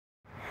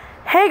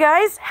Hey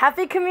guys,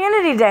 happy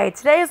Community Day.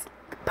 Today's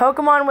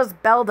Pokemon was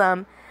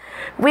Beldum.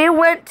 We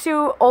went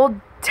to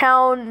Old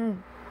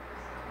Town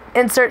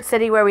Insert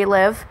City where we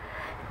live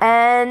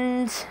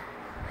and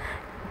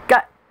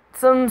got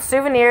some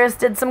souvenirs,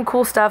 did some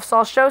cool stuff. So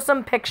I'll show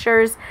some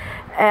pictures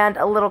and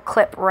a little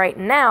clip right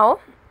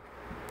now.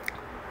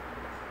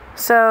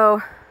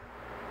 So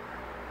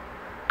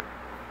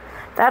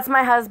that's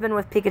my husband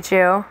with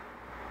Pikachu.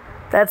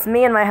 That's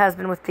me and my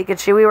husband with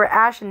Pikachu. We were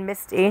Ash and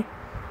Misty.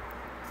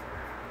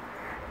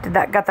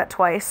 Got that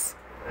twice.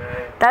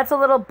 That's a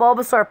little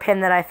Bulbasaur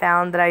pin that I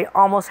found that I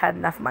almost had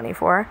enough money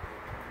for.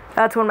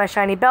 That's one of my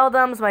shiny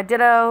Beldums, my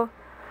Ditto.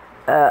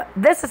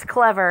 This is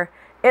clever.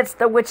 It's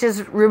the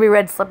witch's ruby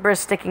red slippers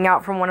sticking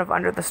out from one of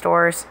under the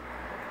stores.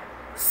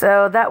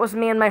 So that was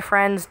me and my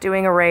friends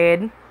doing a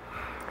raid.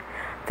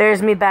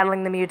 There's me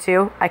battling the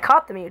Mewtwo. I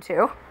caught the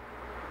Mewtwo.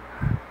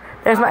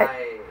 There's my.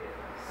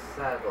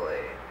 Sadly.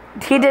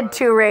 He did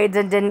 2 raids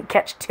and didn't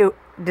catch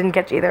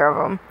either of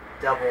them.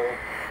 Double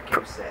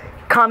goose-egg.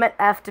 Comment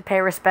F to pay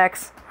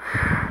respects.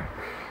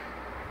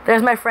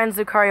 There's my friend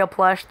Zucario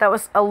plush. That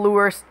was a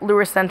Lure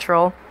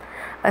Central.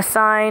 A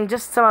sign,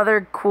 just some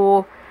other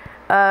cool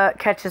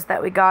catches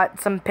that we got.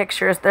 Some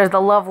pictures. There's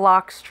the Love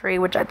Locks tree,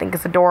 which I think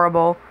is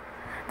adorable.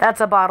 That's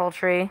a bottle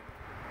tree.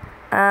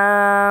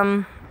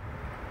 Super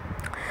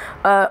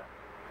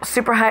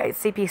high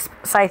CP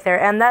Scyther.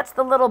 And that's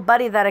the little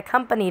buddy that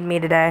accompanied me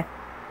today.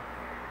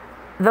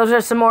 Those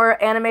are some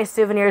more anime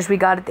souvenirs we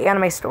got at the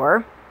anime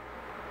store.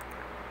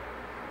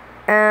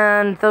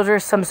 And those are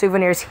some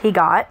souvenirs he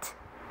got.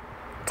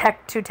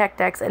 2 tech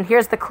decks. And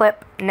here's the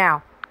clip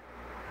now.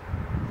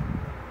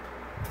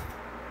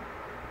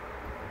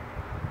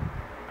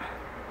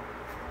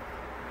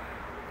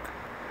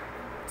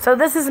 So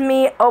this is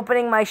me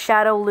opening my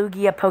Shadow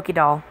Lugia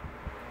Pokédoll.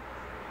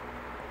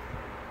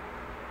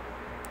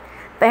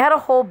 They had a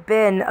whole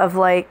bin of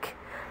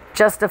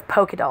just of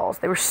Pokédolls.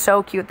 They were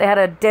so cute. They had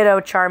a Ditto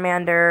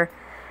Charmander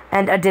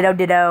and a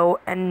Ditto,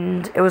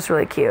 and it was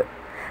really cute.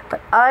 But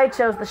I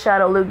chose the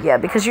Shadow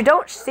Lugia because you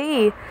don't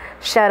see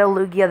Shadow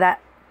Lugia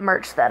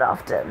merch that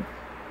often.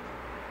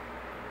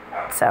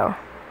 So,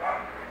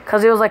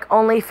 because it was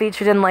only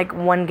featured in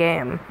 1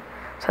 game.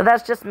 So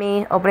that's just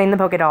me opening the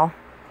Pokédoll.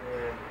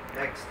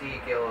 Yeah,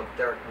 XD Gale of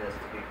Darkness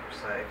to be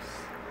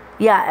precise.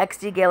 Yeah,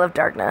 XD Gale of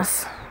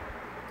Darkness.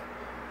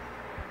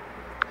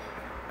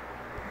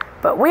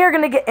 But we are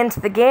going to get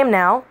into the game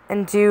now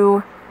and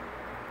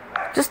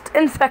just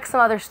inspect some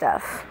other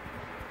stuff.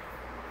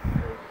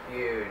 A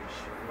huge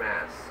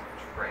mass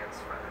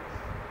transfer.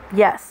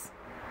 Yes.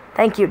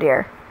 Thank you,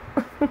 dear.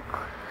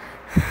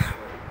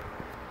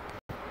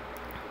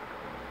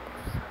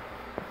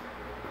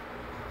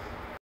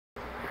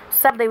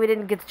 Sadly, we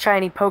didn't get the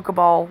shiny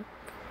Pokeball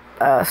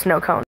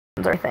snow cones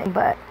or anything,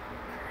 but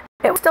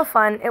it was still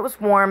fun. It was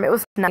warm. It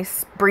was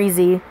nice,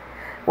 breezy. It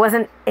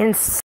wasn't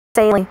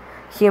insanely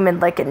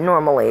humid like it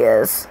normally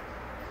is.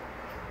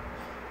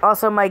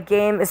 Also, my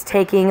game is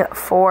taking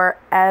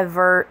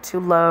forever to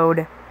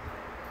load.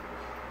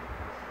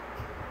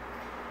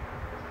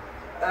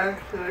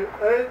 Actually,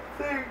 I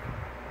think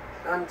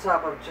on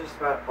top of just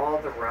about all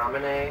the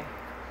ramune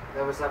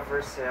that was up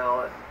for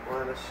sale at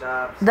one of the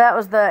shops. That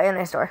was the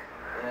anime store.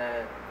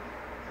 And,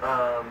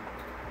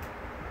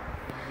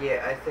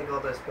 yeah, I think all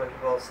those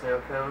Pokeball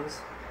snow cones,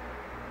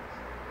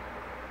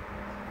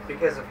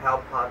 because of how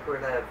popular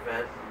that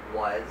event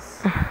was,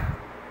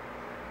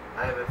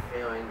 I have a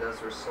feeling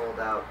those were sold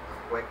out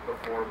quick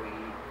before we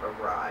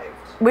arrived.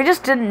 We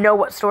just didn't know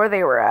what store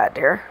they were at,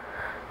 dear.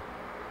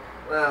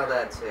 Well,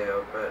 that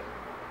too, but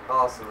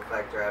also the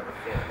fact that I have a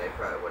feeling they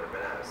probably would have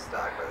been out of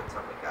stock by the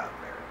time we got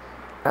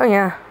there. Oh,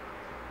 yeah.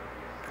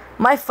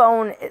 My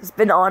phone has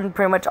been on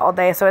pretty much all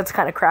day, so it's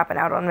kind of crapping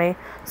out on me.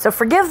 So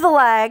forgive the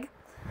lag.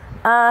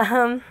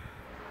 Although,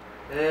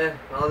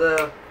 I'll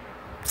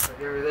give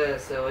her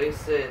this, at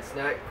least it's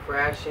not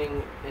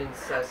crashing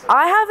incessantly.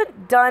 I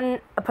haven't done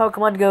a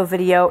Pokemon Go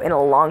video in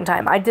a long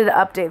time. I did an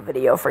update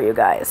video for you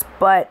guys,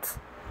 but...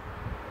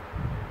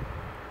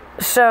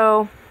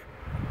 So,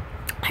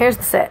 here's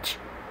the sitch.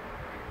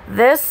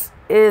 This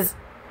is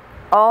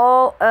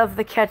all of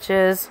the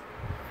catches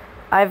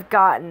I've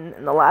gotten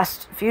in the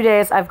last few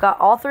days. I've got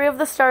all 3 of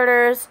the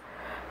starters.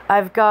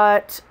 I've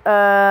got,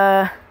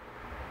 where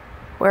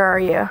are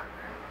you?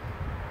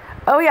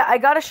 Oh yeah, I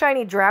got a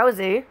shiny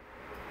Drowsy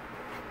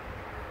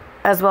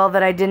as well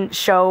that I didn't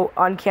show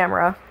on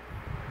camera.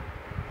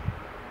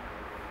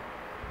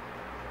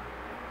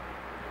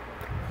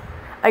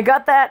 I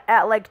got that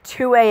at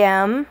 2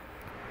 a.m.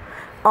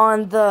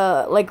 on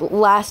the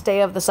last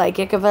day of the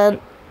psychic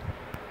event.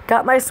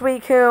 Got my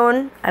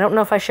Suicune. I don't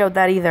know if I showed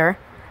that either.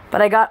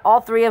 But I got all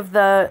 3 of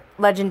the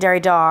legendary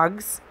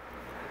dogs.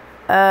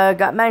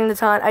 Got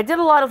Magneton. I did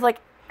a lot of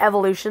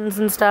evolutions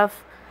and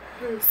stuff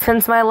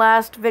since my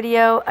last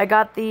video. I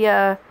got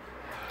the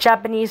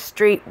Japanese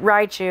Street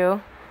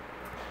Raichu.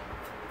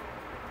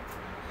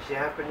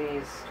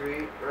 Japanese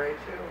Street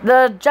Raichu?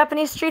 The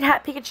Japanese Street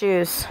Hat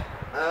Pikachus.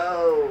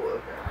 Oh,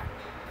 okay.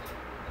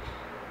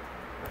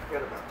 I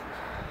forgot about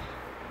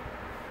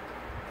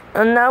that.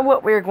 And now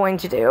what we're going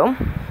to do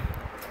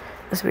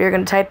is we are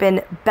going to type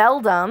in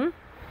Beldum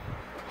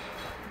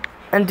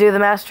and do the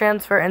mass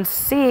transfer and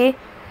see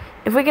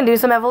if we can do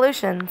some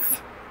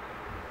evolutions.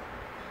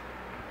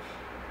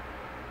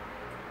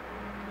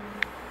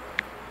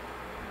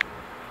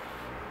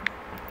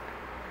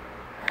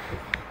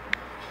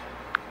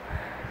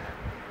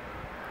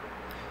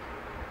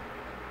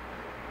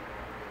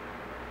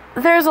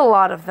 There's a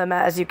lot of them,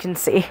 as you can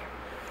see.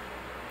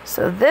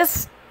 So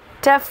this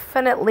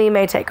definitely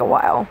may take a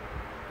while.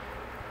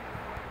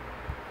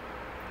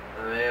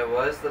 I mean, it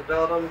was the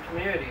Beldum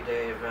Community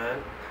Day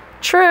event.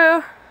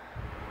 True.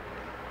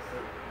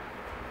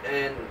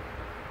 And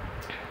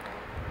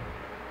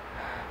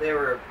they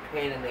were a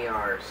pain in the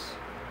arse,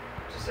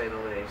 to say the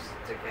least,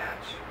 to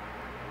catch.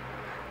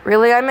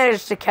 Really? I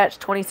managed to catch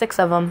 26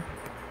 of them.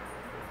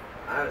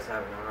 I was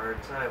having a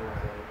hard time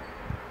with it.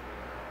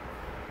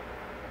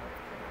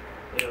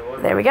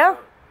 There we go.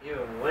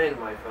 Even when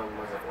my phone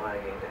wasn't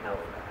lagging to hell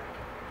and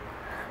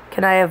back.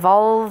 Can I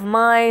evolve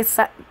my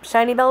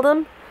shiny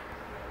Beldum?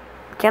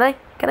 Can I?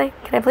 Can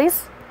I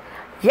please?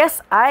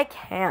 Yes, I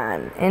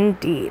can.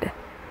 Indeed.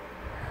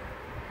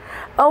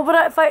 Oh,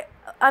 but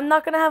I'm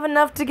not gonna have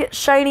enough to get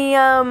shiny,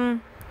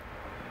 I'm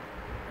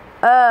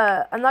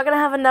not gonna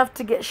have enough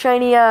to get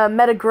shiny,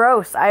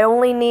 Metagross. I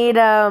only need,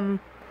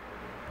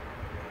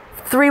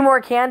 3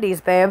 more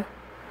candies, babe.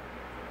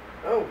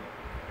 Oh.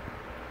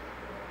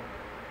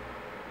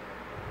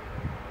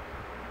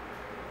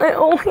 I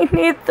only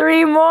need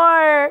 3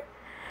 more.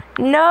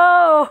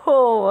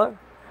 No.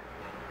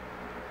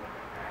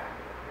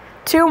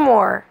 2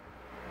 more.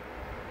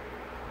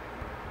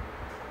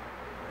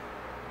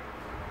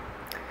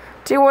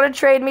 Do you want to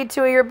trade me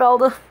 2 of your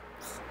Beldums?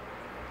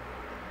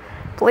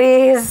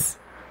 Please.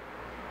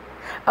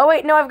 Oh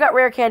wait, no, I've got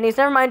rare candies.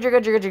 Never mind, you're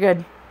good, you're good, you're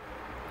good.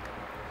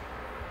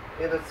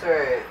 Yeah, that's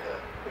right,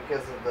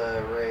 because of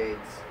the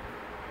raids.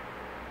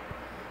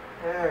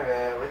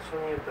 Alright, which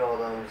one of you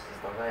Beldums is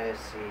the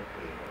highest CP?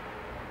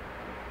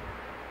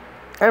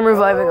 I'm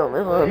reviving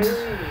only one. Wait,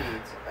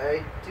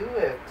 I do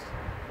it.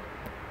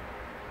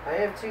 I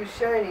have 2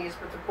 shinies,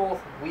 but they're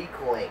both weak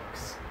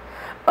links.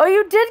 Oh,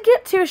 you did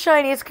get 2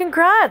 shinies.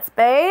 Congrats,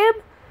 babe.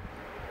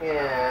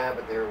 Yeah,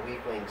 but they're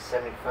weak links.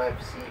 75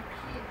 CP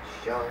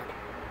junk.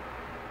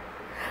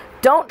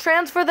 Don't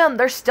transfer them.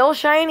 They're still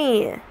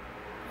shiny.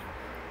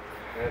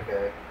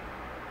 Okay.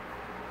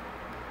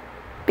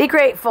 Be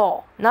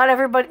grateful. Not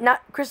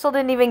Crystal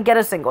didn't even get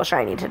a single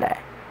shiny today.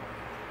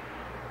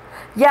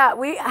 Yeah,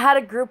 we had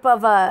a group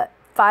of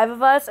 5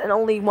 of us, and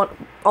only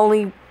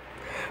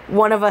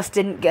one of us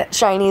didn't get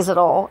shinies at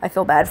all. I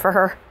feel bad for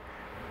her.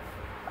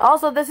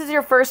 Also, this is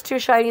your first 2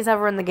 shinies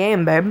ever in the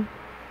game, babe.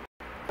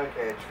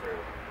 Okay, true.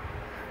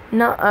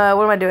 No,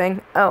 what am I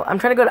doing? Oh, I'm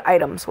trying to go to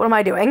items. What am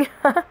I doing?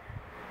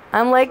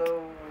 I'm like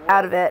So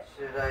out of it.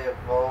 Should I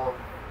evolve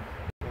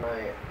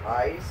my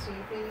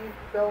ICB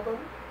Beldum?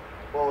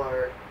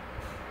 Or...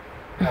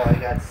 Oh, I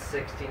got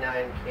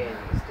 69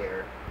 candies,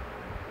 dear.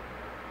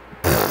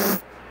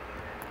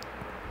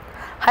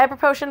 Hyper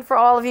potion for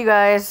all of you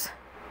guys.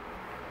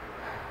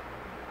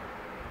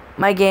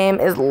 My game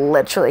is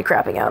literally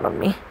crapping out on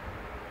me.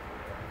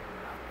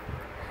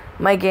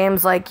 My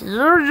game's like,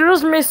 you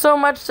used me so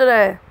much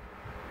today.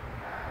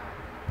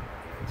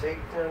 Take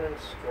down and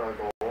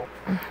struggle.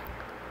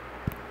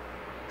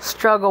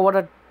 Struggle, what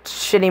a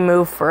shitty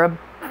move for a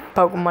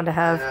Pokemon to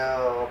have.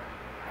 No.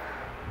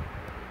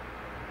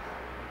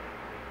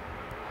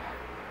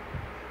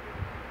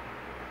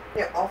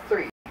 Yeah, all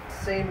 3.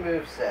 Same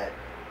moveset.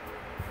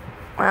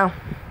 Wow.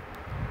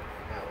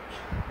 Ouch.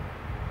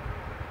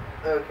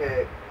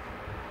 Okay.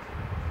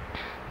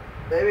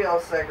 Maybe I'll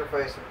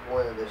sacrifice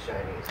one of the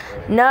shinies.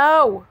 Right?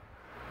 No!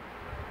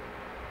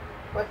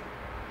 What?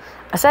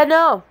 I said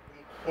no.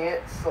 You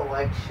can't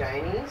select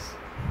shinies?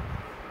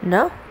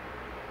 No?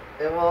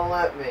 It won't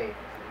let me.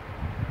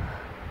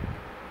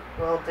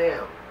 Well,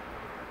 damn.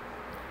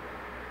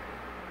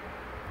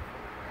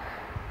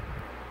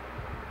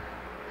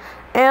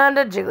 And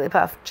a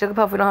Jigglypuff.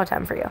 Jigglypuff, we don't have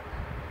time for you.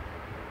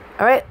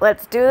 Alright,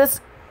 let's do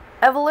this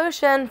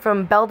evolution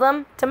from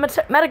Beldum to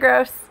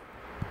Metagross.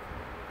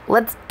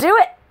 Let's do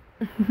it!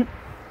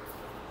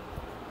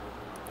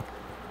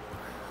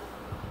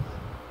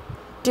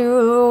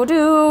 do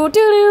do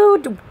do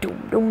do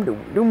doom doom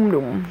doom doom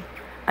doom.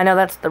 I know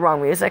that's the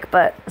wrong music,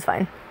 but it's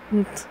fine.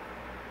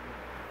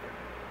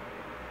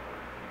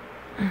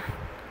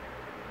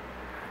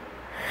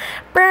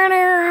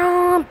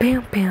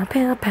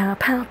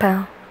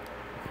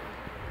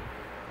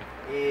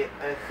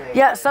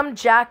 Yeah, some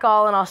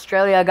jackal in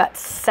Australia got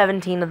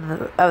 17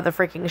 of the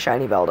freaking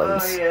shiny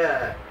Beldums. Oh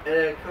yeah,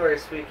 and of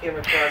course we came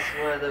across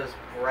one of those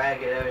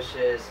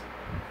braggadocious,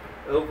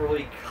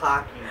 overly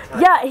cocky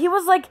types. Yeah, he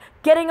was like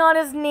getting on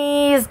his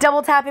knees,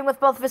 double tapping with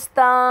both of his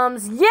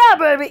thumbs. Yeah,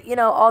 baby, you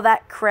know, all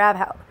that crap.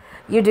 How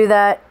you do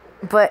that,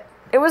 but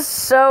it was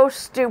so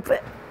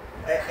stupid.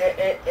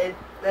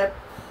 That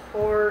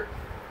poor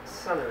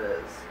son of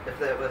his, if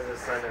that was his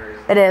son or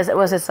his... It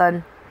was his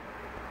son.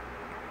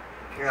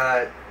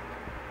 God.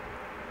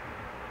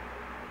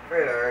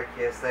 Fred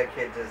Arceus, that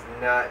kid does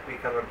not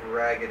become a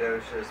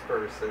braggadocious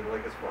person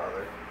like his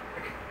father.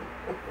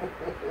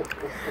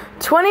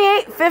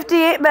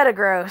 2858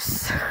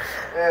 Metagross.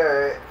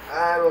 Alright,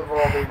 I'm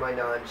evolving my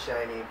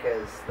non-shiny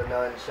because the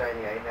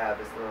non-shiny I have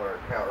is more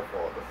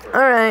powerful of the three.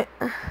 Alright.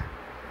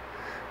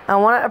 I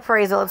want to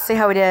appraise it. Let's see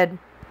how we did.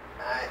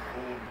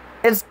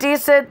 It's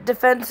decent.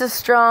 Defense is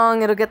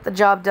strong. It'll get the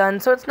job done.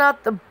 So it's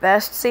not the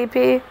best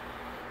CP.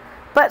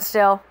 But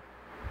still.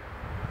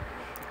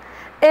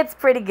 It's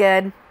pretty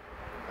good.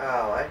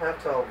 Oh, I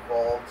have to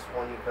evolve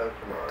 20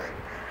 Pokemon.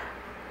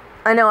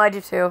 I know, I do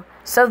too.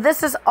 So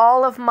this is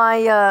all of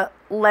my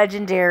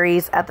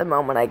legendaries at the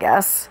moment, I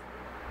guess.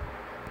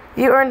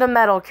 You earned a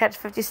medal. Catch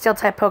 50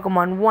 Steel-type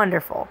Pokemon.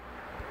 Wonderful.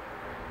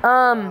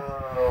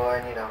 Oh,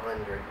 I need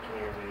 100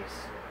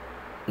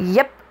 candies.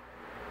 Yep.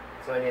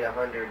 So I need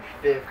 150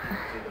 to do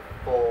the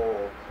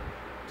full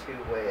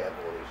two-way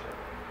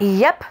evolution.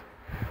 Yep.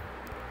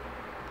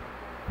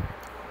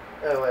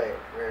 Oh, wait.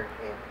 Rare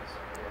candies.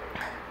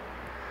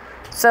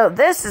 So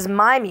this is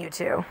my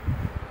Mewtwo.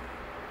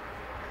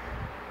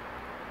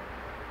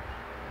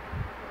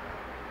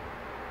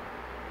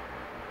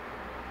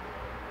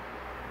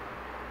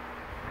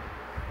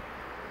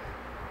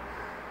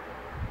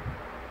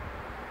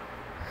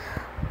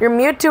 Your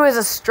Mewtwo is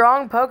a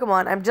strong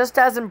Pokemon. I'm just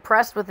as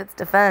impressed with its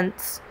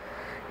defense.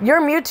 Your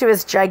Mewtwo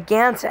is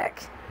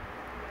gigantic.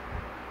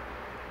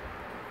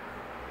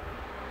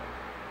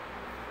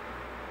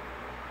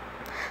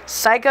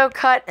 Psycho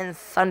Cut and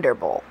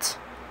Thunderbolt.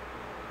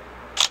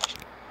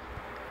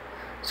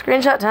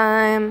 Screenshot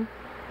time.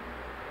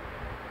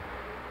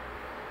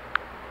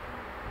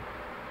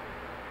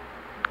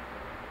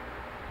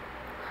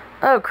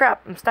 Oh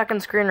crap, I'm stuck in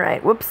screen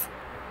right. Whoops.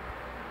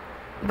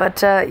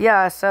 But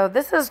yeah, so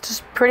this is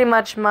just pretty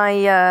much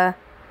my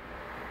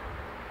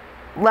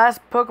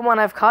last Pokemon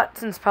I've caught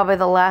since probably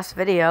the last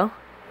video.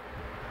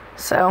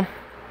 So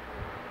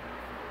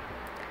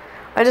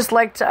I just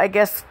like to, I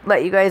guess,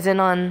 let you guys in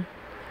on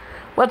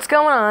what's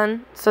going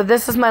on. So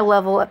this is my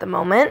level at the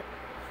moment.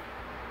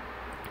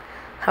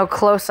 How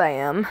close I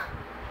am.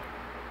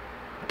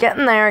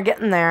 Getting there,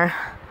 getting there.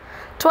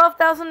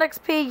 12,000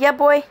 XP, yeah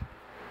boy.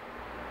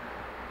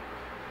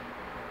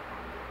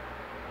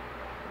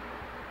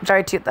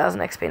 Sorry, 2,000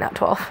 XP, not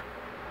 12.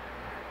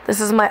 This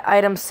is my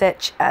item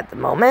sitch at the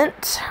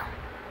moment.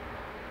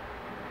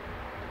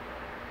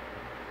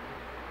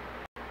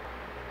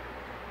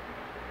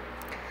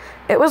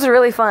 It was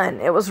really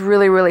fun. It was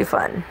really, really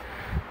fun.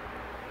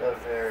 That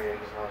was very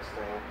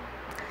exhausting.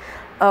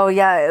 Oh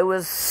yeah, it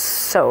was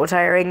so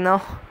tiring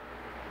though.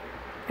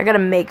 I gotta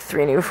make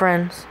 3 new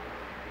friends.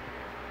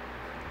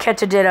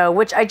 Catch a Ditto,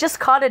 which I just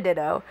caught a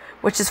Ditto,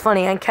 which is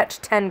funny. I catch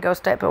 10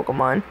 Ghost-type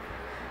Pokemon.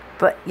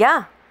 But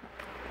yeah.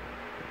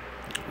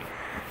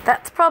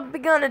 That's probably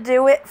gonna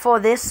do it for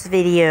this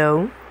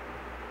video.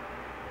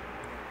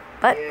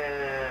 But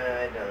yeah,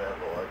 I don't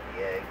have a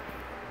lucky egg.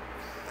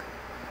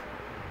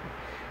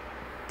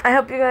 I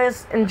hope you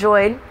guys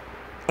enjoyed,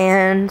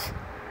 and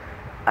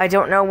I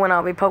don't know when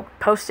I'll be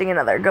posting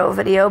another Go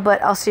video,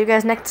 but I'll see you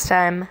guys next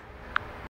time.